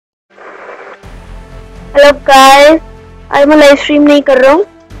Hello guys, आज मैं live stream नहीं कर रहा हूँ।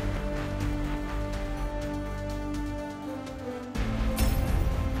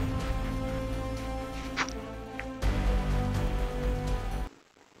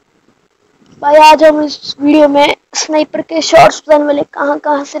 भाई आज हम इस वीडियो में स्नाइपर के शॉट्स गन वाले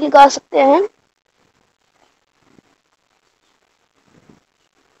कहाँ से लगा सकते हैं।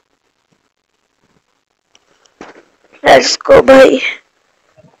 लेट्स गो भाई।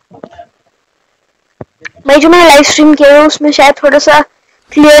 जो मैंने लाइव स्ट्रीम किया है उसमें शायद थोड़ा सा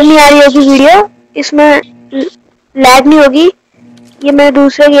क्लियर नहीं आ रही होगी वीडियो, इसमें लैग नहीं होगी। ये मैंने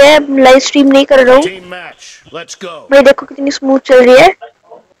दूसरा किया है, लाइव स्ट्रीम नहीं कर रहा हूँ। भाई देखो कितनी स्मूथ चल रही है,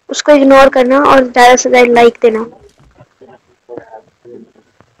 उसको इग्नोर करना और ज़्यादा से ज़्यादा लाइक देना।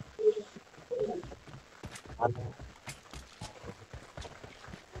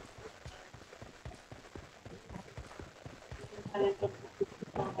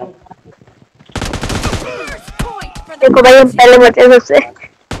 देखो भाई हम पहले मरते हैं सबसे।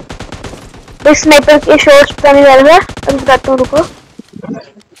 भाई स्नाइपर के शॉट्स बताने जा रहा था, अब बताता हूँ, रुको।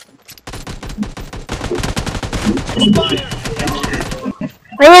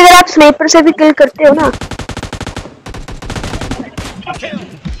 भाई अगर आप स्नाइपर से भी किल करते हो ना,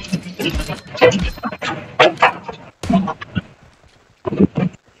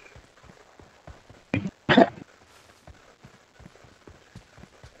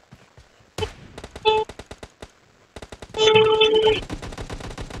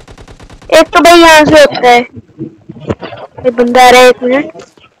 एक तो भाई यहाँ से होता है। ये बंदा आ रहा है, 1 मिनट।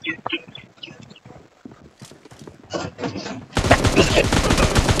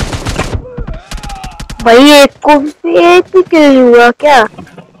 भाई एक को एक ही किल हुआ क्या?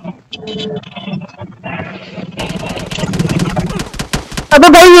 अबे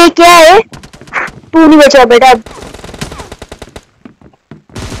भाई ये क्या है? तू नहीं बचा बेटा अब।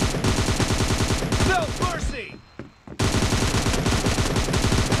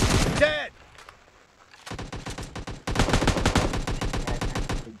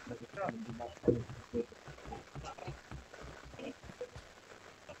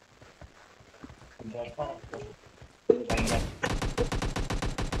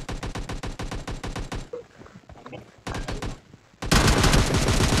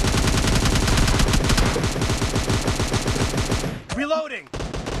 Reloading.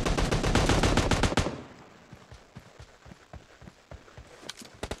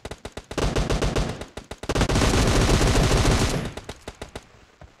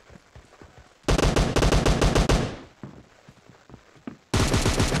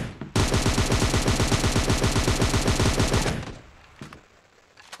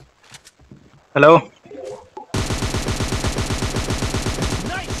 Hello.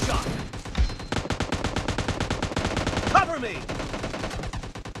 Nice shot. Cover me.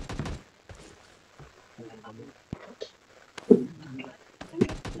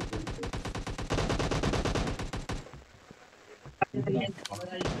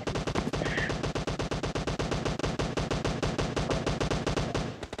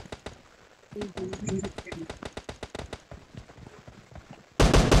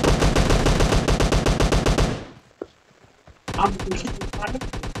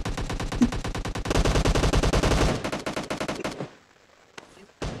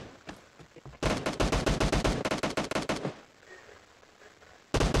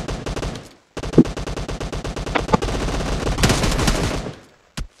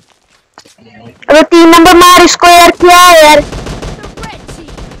 अबे 3 नंबर मार इसको यार, क्या है यार? The red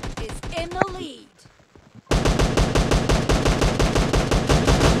team is in the lead.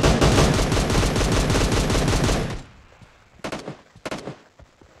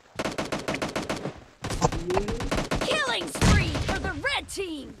 Killing spree for the red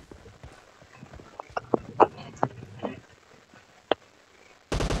team.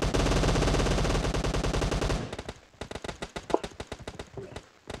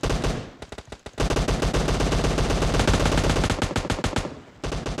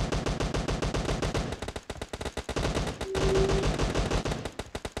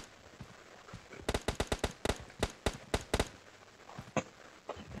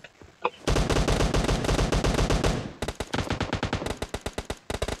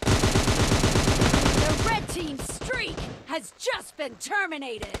 Has just been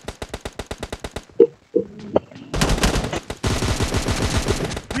terminated.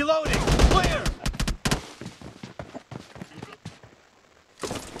 Reloading. Clear.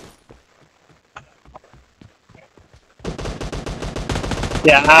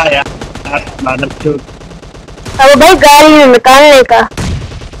 Yeah. Madam shoot. अब भाई गाली निकालने का,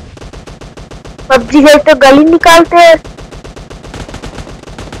 पबजी से तो गाली निकालते हैं।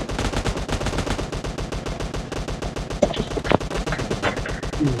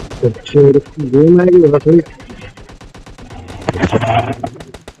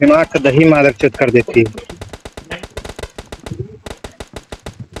 दिमाग का दही मादक चुत कर देती है।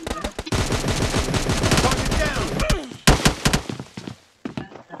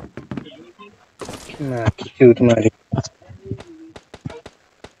 चूत मारी।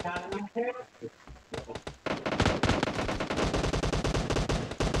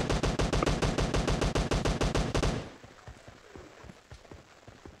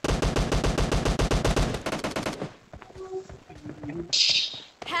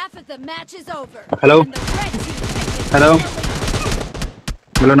 Half of the match is over. Hello? And the red team has been Hello? eliminated.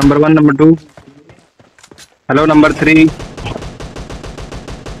 Hello, number 1, number 2. Hello, number 3.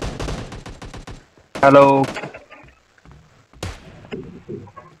 Hello.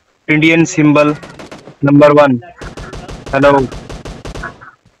 Indian symbol number 1. Hello.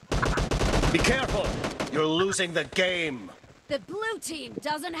 Be careful. You're losing the game. The blue team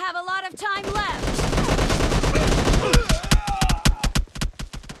doesn't have a lot of time left.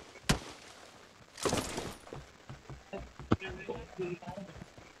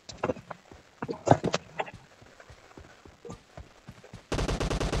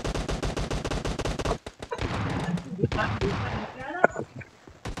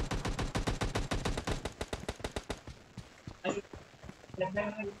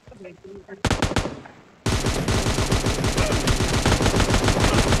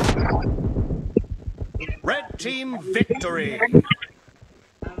 Red team victory.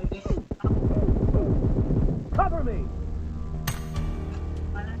 Cover me.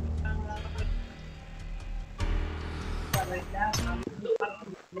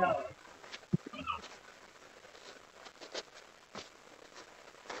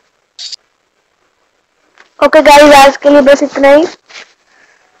 Okay guys, आज के लिए बस इतना ही।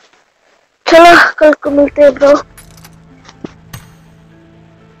 चलो कल को मिलते हैं ब्रो।